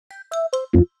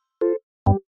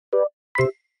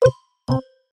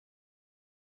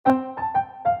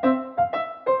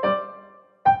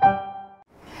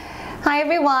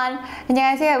everyone.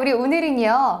 안녕하세요. 우리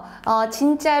오늘은요,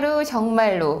 진짜로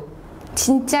정말로,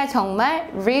 진짜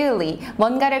정말 really,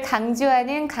 뭔가를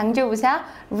강조하는 강조부사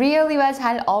really와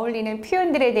잘 어울리는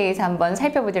표현들에 대해서 한번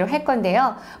살펴보도록 할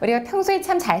건데요. 우리가 평소에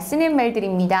참 잘 쓰는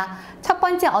말들입니다. 첫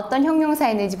번째 어떤 형용사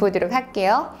있는지 보도록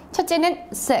할게요. 첫째는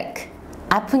sick,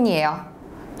 아픈이에요.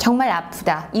 정말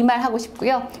아프다. 이 말 하고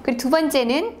싶고요. 그리고 두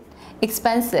번째는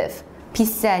expensive,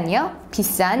 비싼이요.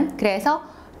 비싼. 그래서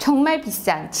정말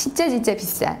비싼, 진짜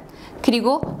비싼.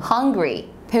 그리고 hungry,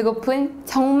 배고픈,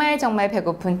 정말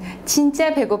배고픈,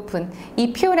 진짜 배고픈.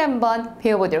 이 표현 한번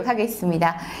배워보도록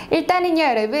하겠습니다. 일단은요,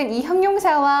 여러분, 이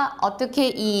형용사와 어떻게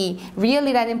이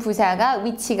really라는 부사가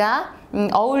위치가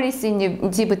어울릴 수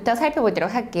있는지부터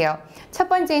살펴보도록 할게요. 첫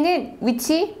번째는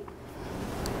위치,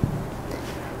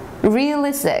 really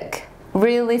sick,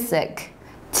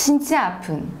 진짜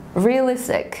아픈, really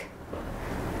sick.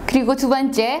 그리고 두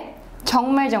번째,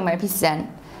 정말 비싼,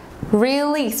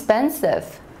 really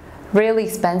expensive,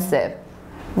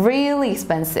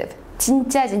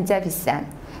 진짜 비싼.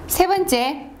 세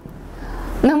번째,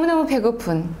 너무너무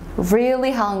배고픈,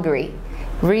 really hungry.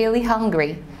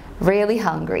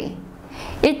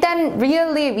 일단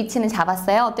really의 위치는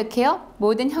잡았어요. 어떻게 해요?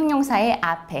 모든 형용사의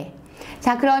앞에.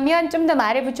 자, 그러면 좀 더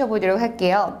말을 붙여보도록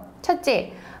할게요.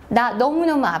 첫째, 나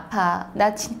너무너무 아파.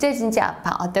 나 진짜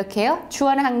아파. 어떻게 해요?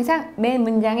 주어는 항상 맨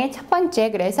문장의 첫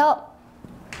번째. 그래서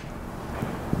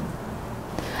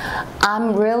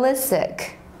I'm really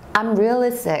sick.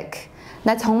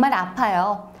 나 정말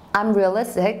아파요. I'm really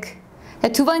sick.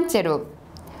 두 번째로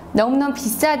너무너무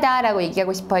비싸다라고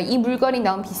얘기하고 싶어요. 이 물건이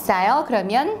너무 비싸요.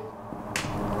 그러면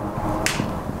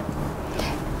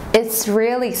It's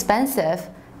really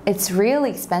expensive.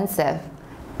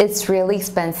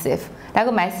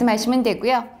 라고 말씀하시면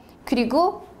되고요.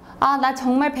 그리고 나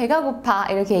정말 배가 고파.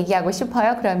 이렇게 얘기하고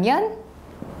싶어요. 그러면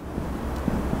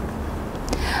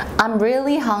I'm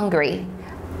really hungry.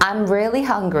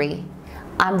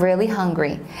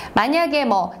 만약에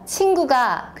뭐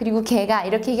친구가 그리고 걔가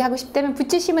이렇게 얘기하고 싶다면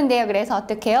붙이시면 돼요. 그래서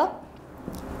어떻게 해요?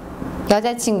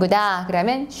 여자친구다.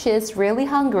 그러면 She's really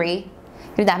hungry.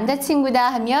 그리고 남자친구다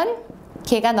하면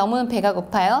걔가 너무 배가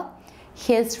고파요.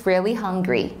 He's really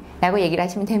hungry. 라고 얘기를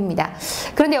하시면 됩니다.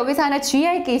 그런데 여기서 하나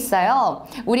주의할 게 있어요.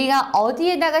 우리가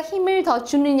어디에다가 힘을 더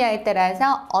주느냐에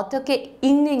따라서 어떻게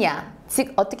읽느냐,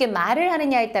 즉 어떻게 말을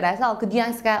하느냐에 따라서 그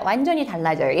뉘앙스가 완전히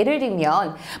달라져요. 예를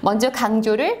들면 먼저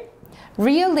강조를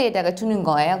really에다가 두는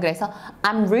거예요. 그래서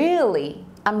I'm really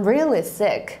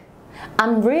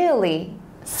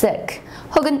sick.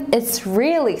 혹은 it's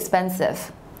really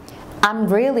expensive.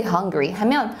 I'm really hungry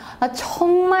하면 나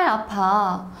정말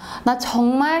아파. 나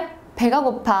정말 배가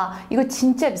고파. 이거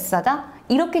진짜 비싸다?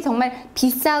 이렇게 정말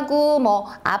비싸고 뭐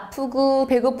아프고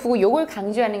배고프고 요걸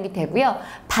강조하는 게 되고요.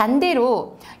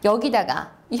 반대로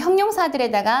여기다가 이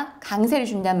형용사들에다가 강세를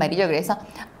준단 말이죠. 그래서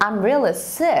I'm really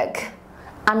sick.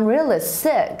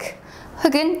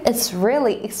 혹은 It's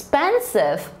really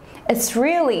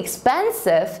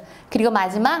expensive. 그리고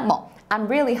마지막 뭐 I'm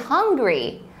really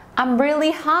hungry.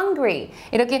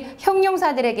 이렇게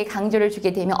형용사들에게 강조를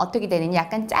주게 되면 어떻게 되느냐,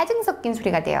 약간 짜증 섞인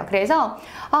소리가 돼요. 그래서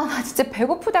나 진짜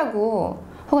배고프다고,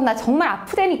 혹은 나 정말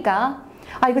아프다니까,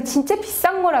 이거 진짜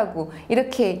비싼 거라고,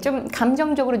 이렇게 좀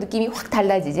감정적으로 느낌이 확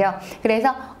달라지죠.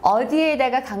 그래서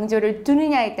어디에다가 강조를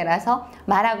두느냐에 따라서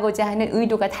말하고자 하는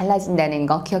의도가 달라진다는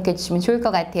거 기억해 주시면 좋을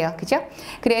것 같아요. 그죠?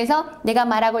 그래서 내가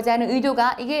말하고자 하는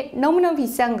의도가 이게 너무너무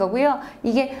비싼 거고요.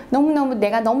 이게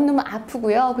내가 너무너무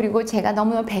아프고요. 그리고 제가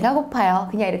너무너무 배가 고파요.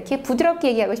 그냥 이렇게 부드럽게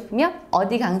얘기하고 싶으면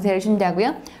어디 강세를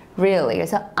준다고요? Really.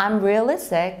 그래서 I'm really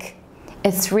sick.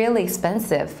 It's really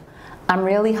expensive. I'm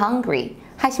really hungry.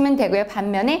 하시면 되고요.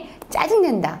 반면에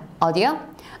짜증낸다. 어디요?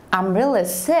 I'm really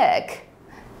sick.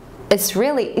 It's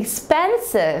really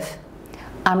expensive.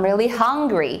 I'm really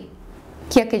hungry.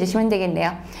 기억해 주시면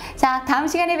되겠네요. 자, 다음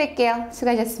시간에 뵐게요.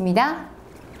 수고하셨습니다.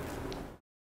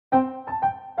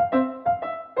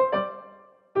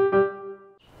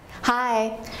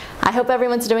 Hi, I hope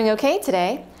everyone's doing okay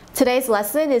today. Today's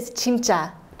lesson is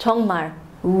진짜, 정말,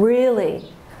 really.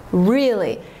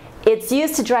 It's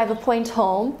used to drive a point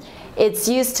home. It's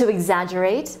used to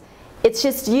exaggerate. It's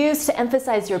just used to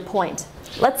emphasize your point.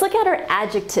 Let's look at our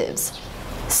adjectives.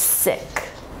 Sick,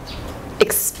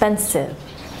 expensive,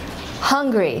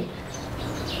 hungry.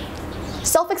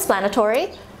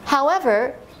 Self-explanatory.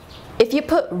 However, if you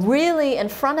put really in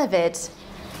front of it,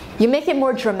 you make it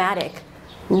more dramatic.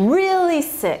 Really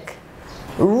sick,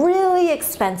 really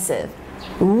expensive,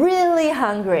 really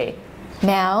hungry.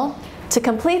 Now, to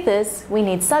complete this, we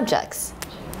need subjects.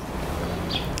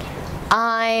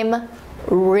 I'm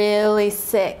really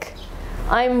sick.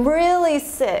 I'm really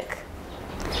sick.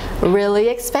 Really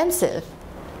expensive.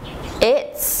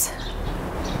 It's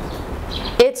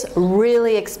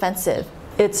really expensive.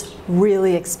 It's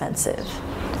really expensive.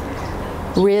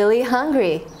 Really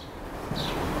hungry.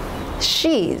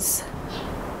 She's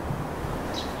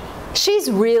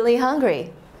really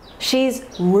hungry. She's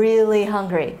really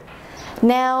hungry.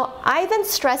 Now, I've been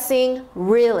stressing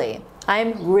really.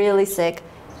 I'm really sick.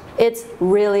 It's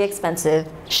really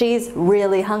expensive. She's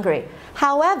really hungry.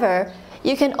 However,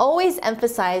 you can always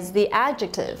emphasize the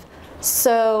adjective.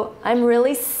 So, I'm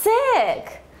really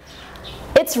sick.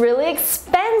 It's really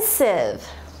expensive.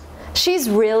 She's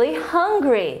really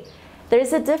hungry.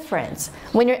 There's a difference.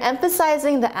 When you're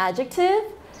emphasizing the adjective,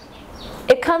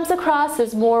 it comes across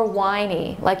as more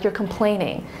whiny, like you're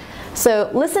complaining. So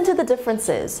listen to the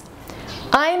differences.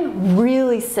 I'm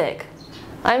really sick.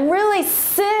 I'm really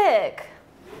sick.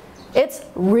 It's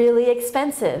really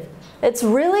expensive. It's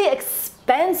really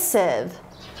expensive.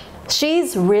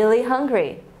 She's really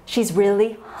hungry. She's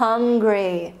really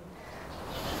hungry.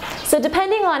 So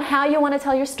depending on how you want to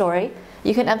tell your story,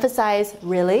 you can emphasize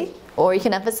really, or you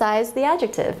can emphasize the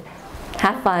adjective.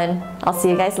 Have fun. I'll see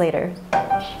you guys later.